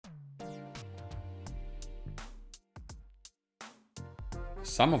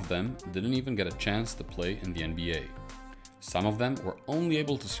Some of them didn't even get a chance to play in the NBA. Some of them were only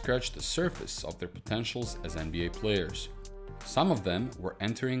able to scratch the surface of their potentials as NBA players. Some of them were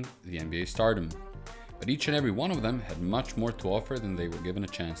entering the NBA stardom, but each and every one of them had much more to offer than they were given a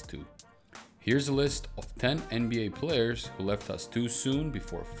chance to. Here's a list of 10 NBA players who left us too soon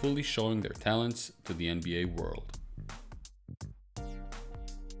before fully showing their talents to the NBA world.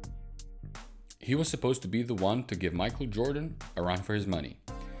 He was supposed to be the one to give Michael Jordan a run for his money.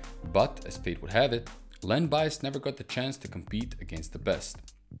 But, as fate would have it, Len Bias never got the chance to compete against the best.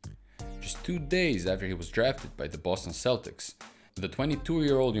 Just 2 days after he was drafted by the Boston Celtics, the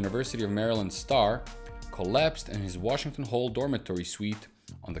 22-year-old University of Maryland star collapsed in his Washington Hall dormitory suite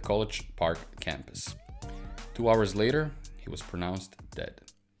on the College Park campus. 2 hours later, he was pronounced dead.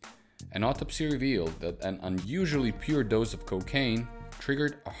 An autopsy revealed that an unusually pure dose of cocaine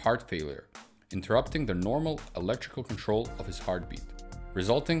triggered a heart failure, interrupting the normal electrical control of his heartbeat,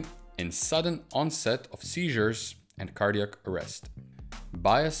 resulting in sudden onset of seizures and cardiac arrest.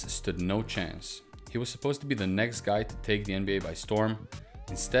 Bias stood no chance. He was supposed to be the next guy to take the NBA by storm.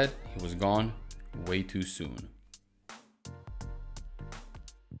 Instead, he was gone way too soon.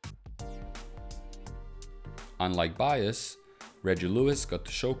 Unlike Bias, Reggie Lewis got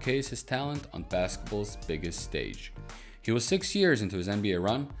to showcase his talent on basketball's biggest stage. He was 6 years into his NBA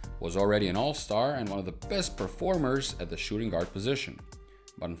run, was already an all-star and one of the best performers at the shooting guard position.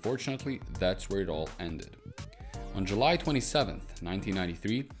 But unfortunately, that's where it all ended. On July 27,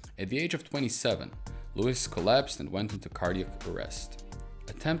 1993, at the age of 27, Lewis collapsed and went into cardiac arrest.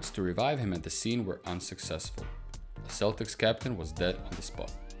 Attempts to revive him at the scene were unsuccessful. The Celtics captain was dead on the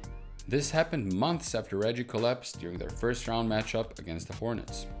spot. This happened months after Reggie collapsed during their first round matchup against the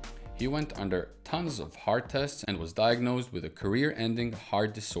Hornets. He went under tons of heart tests and was diagnosed with a career-ending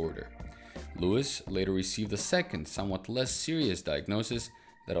heart disorder. Lewis later received a second, somewhat less serious diagnosis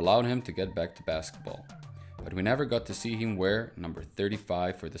that allowed him to get back to basketball. But we never got to see him wear number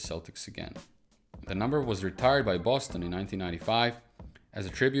 35 for the Celtics again. The number was retired by Boston in 1995 as a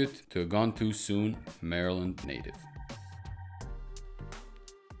tribute to a gone too soon Maryland native.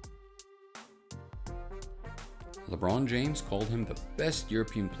 LeBron James called him the best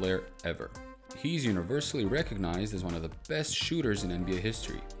European player ever. He's universally recognized as one of the best shooters in NBA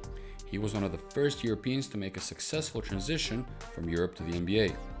history. He was one of the first Europeans to make a successful transition from Europe to the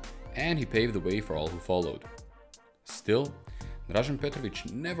NBA, and he paved the way for all who followed. Still, Dražen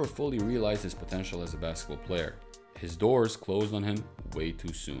Petrović never fully realized his potential as a basketball player. His doors closed on him way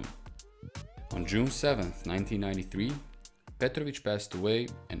too soon. On June 7, 1993, Petrović passed away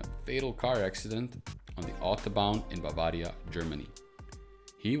in a fatal car accident on the Autobahn in Bavaria, Germany.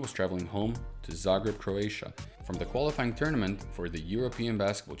 He was traveling home to Zagreb, Croatia, from the qualifying tournament for the European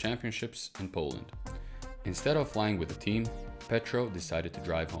Basketball Championships in Poland. Instead of flying with the team, Petro decided to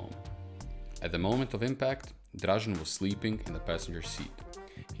drive home. At the moment of impact, Dražen was sleeping in the passenger seat.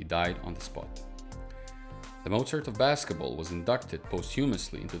 He died on the spot. The Mozart of basketball was inducted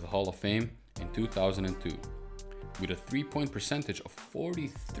posthumously into the Hall of Fame in 2002. With a three-point percentage of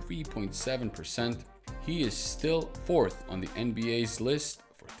 43.7%, he is still 4th on the NBA's list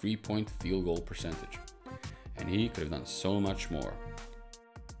for three-point field goal percentage. And he could have done so much more.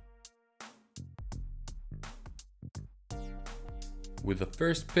 With the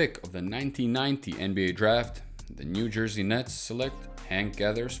first pick of the 1990 NBA draft, the New Jersey Nets select Hank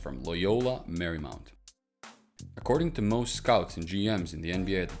Gathers from Loyola Marymount. According to most scouts and GMs in the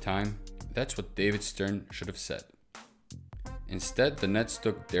NBA at the time, that's what David Stern should have said. Instead, the Nets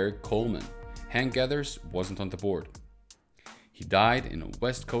took Derek Coleman. Hank Gathers wasn't on the board. He died in a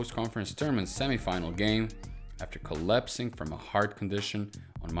West Coast Conference Tournament semifinal game after collapsing from a heart condition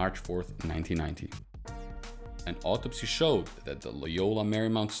on March 4, 1990. An autopsy showed that the Loyola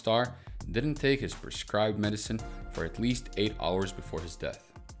Marymount star didn't take his prescribed medicine for at least 8 hours before his death.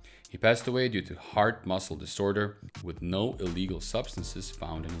 He passed away due to heart muscle disorder with no illegal substances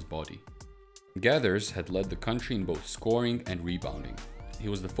found in his body. Gathers had led the country in both scoring and rebounding. He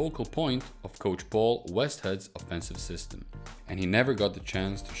was the focal point of Coach Paul Westhead's offensive system, and he never got the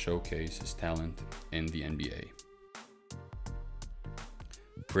chance to showcase his talent in the NBA.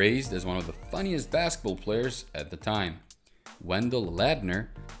 Praised as one of the funniest basketball players at the time, Wendell Ladner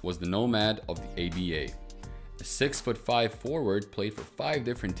was the nomad of the ABA. A 6'5" forward played for 5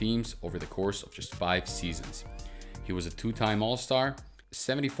 different teams over the course of just 5 seasons. He was a 2-time All-Star,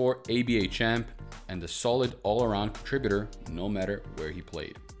 74 ABA champ, and a solid all-around contributor no matter where he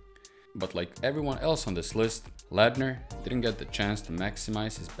played. But like everyone else on this list, Ladner didn't get the chance to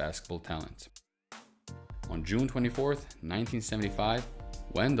maximize his basketball talents. On June 24, 1975,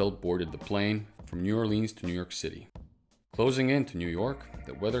 Wendell boarded the plane from New Orleans to New York City. Closing into New York,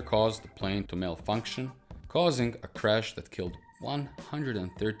 the weather caused the plane to malfunction, causing a crash that killed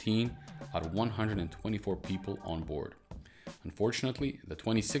 113 out of 124 people on board. Unfortunately, the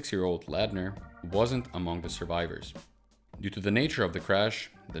 26-year-old Ladner wasn't among the survivors. Due to the nature of the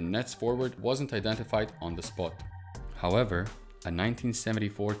crash, the Nets forward wasn't identified on the spot. However, a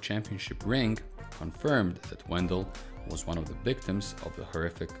 1974 championship ring confirmed that Wendell was one of the victims of the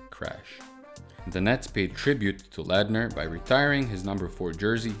horrific crash. The Nets paid tribute to Ladner by retiring his number 4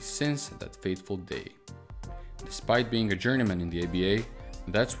 jersey since that fateful day. Despite being a journeyman in the ABA,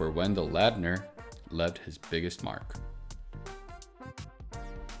 that's where Wendell Ladner left his biggest mark.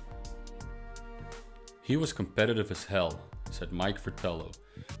 He was competitive as hell, said Mike Fratello,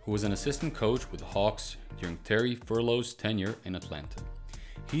 who was an assistant coach with the Hawks during Terry Furlow's tenure in Atlanta.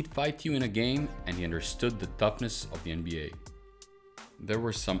 He'd fight you in a game, and he understood the toughness of the NBA. There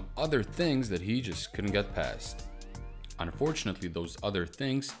were some other things that he just couldn't get past. Unfortunately, those other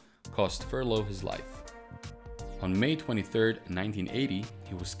things cost Furlow his life. On May 23, 1980,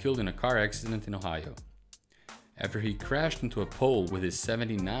 he was killed in a car accident in Ohio, after he crashed into a pole with his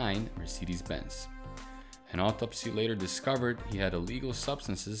 '79 Mercedes-Benz. An autopsy later discovered he had illegal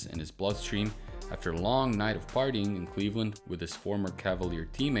substances in his bloodstream after a long night of partying in Cleveland with his former Cavalier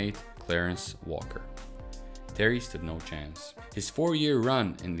teammate, Clarence Walker. Terry stood no chance. His 4-year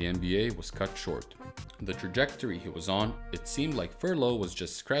run in the NBA was cut short. The trajectory he was on, it seemed like Furlow was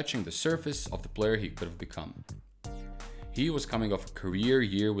just scratching the surface of the player he could have become. He was coming off a career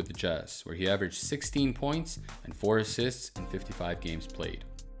year with the Jazz, where he averaged 16 points and 4 assists in 55 games played.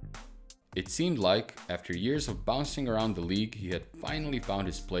 It seemed like, after years of bouncing around the league, he had finally found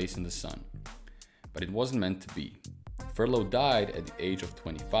his place in the sun. But it wasn't meant to be. Furlow died at the age of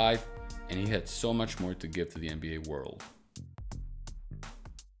 25, and he had so much more to give to the NBA world.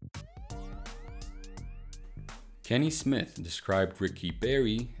 Kenny Smith described Ricky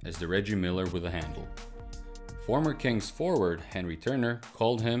Barry as the Reggie Miller with a handle. Former Kings forward Henry Turner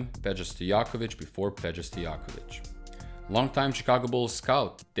called him Peja Stojakovic before Peja Stojakovic. Longtime Chicago Bulls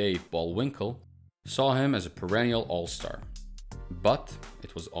scout Dave Ballwinkle saw him as a perennial all-star. But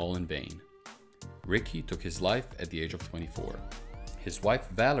it was all in vain. Ricky took his life at the age of 24. His wife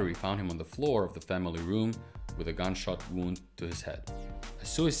Valerie found him on the floor of the family room with a gunshot wound to his head. A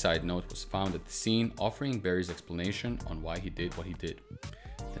suicide note was found at the scene offering Barry's explanation on why he did what he did.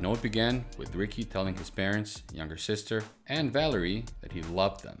 The note began with Ricky telling his parents, younger sister, and Valerie that he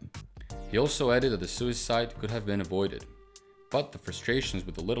loved them. He also added that the suicide could have been avoided, but the frustrations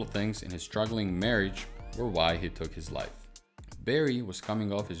with the little things in his struggling marriage were why he took his life. Barry was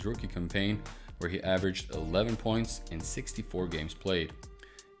coming off his rookie campaign where he averaged 11 points in 64 games played.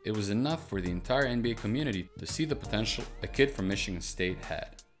 It was enough for the entire NBA community to see the potential a kid from Michigan State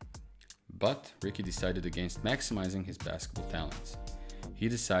had. But Ricky decided against maximizing his basketball talents. He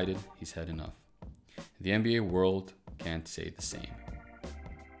decided he's had enough. The NBA world can't say the same.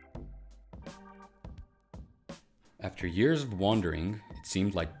 After years of wandering, it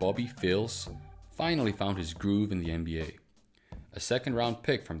seemed like Bobby Phills finally found his groove in the NBA. A second-round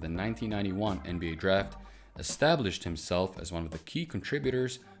pick from the 1991 NBA draft established himself as one of the key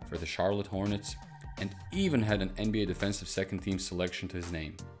contributors for the Charlotte Hornets and even had an NBA defensive second-team selection to his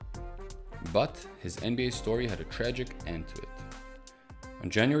name. But his NBA story had a tragic end to it. On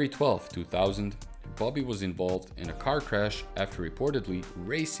January 12, 2000, Bobby was involved in a car crash after reportedly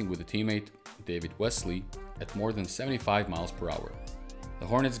racing with a teammate, David Wesley, at more than 75 miles per hour. The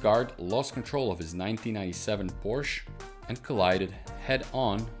Hornets guard lost control of his 1997 Porsche and collided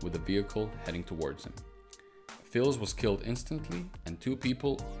head-on with a vehicle heading towards him. Phills was killed instantly, and 2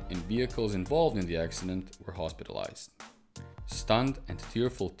 people in vehicles involved in the accident were hospitalized. Stunned and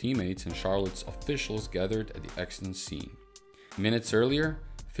tearful teammates and Charlotte's officials gathered at the accident scene. Minutes earlier,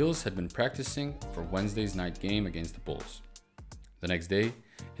 Phills had been practicing for Wednesday's night game against the Bulls. The next day,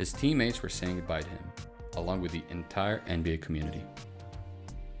 his teammates were saying goodbye to him, along with the entire NBA community.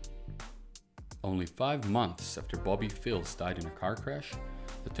 Only 5 months after Bobby Phills died in a car crash,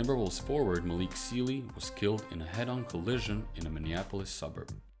 the Timberwolves forward Malik Sealy was killed in a head-on collision in a Minneapolis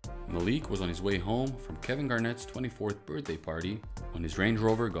suburb. Malik was on his way home from Kevin Garnett's 24th birthday party when his Range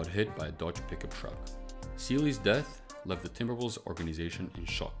Rover got hit by a Dodge pickup truck. Sealy's death left the Timberwolves organization in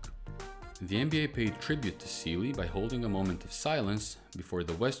shock. The NBA paid tribute to Sealy by holding a moment of silence before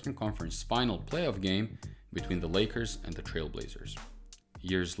the Western Conference Final playoff game between the Lakers and the Trailblazers.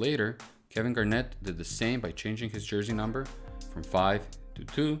 Years later, Kevin Garnett did the same by changing his jersey number from 5 to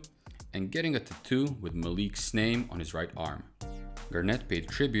 2 and getting a tattoo with Malik's name on his right arm. Garnett paid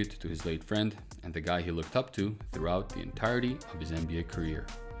tribute to his late friend and the guy he looked up to throughout the entirety of his NBA career.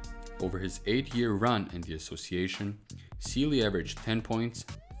 Over his 8-year run in the association, Sealy averaged 10 points,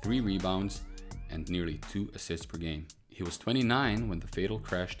 3 rebounds, and nearly 2 assists per game. He was 29 when the fatal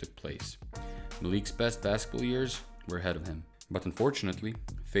crash took place. Malik's best basketball years were ahead of him, but unfortunately,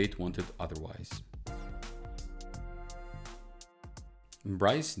 fate wanted otherwise.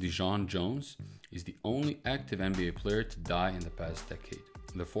 Bryce Dijon Jones is the only active NBA player to die in the past decade.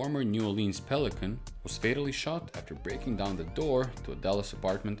 The former New Orleans Pelican was fatally shot after breaking down the door to a Dallas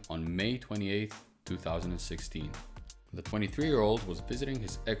apartment on May 28, 2016. The 23-year-old was visiting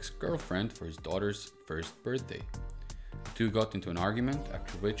his ex-girlfriend for his daughter's first birthday. The two got into an argument,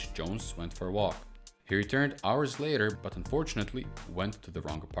 after which Jones went for a walk. He returned hours later, but unfortunately went to the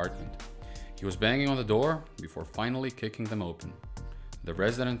wrong apartment. He was banging on the door before finally kicking them open. The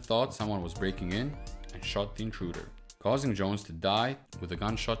resident thought someone was breaking in and shot the intruder, causing Jones to die with a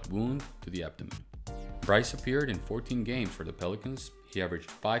gunshot wound to the abdomen. Bryce appeared in 14 games for the Pelicans. He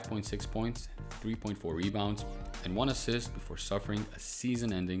averaged 5.6 points, 3.4 rebounds, and 1 assist before suffering a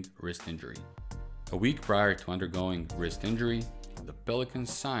season-ending wrist injury. A week prior to undergoing wrist injury, the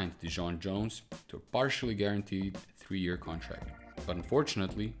Pelicans signed Dijon Jones to a partially guaranteed 3-year contract, but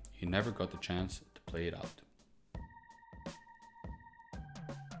unfortunately, he never got the chance to play it out.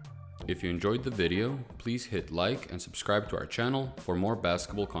 If you enjoyed the video, please hit like and subscribe to our channel for more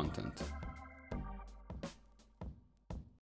basketball content.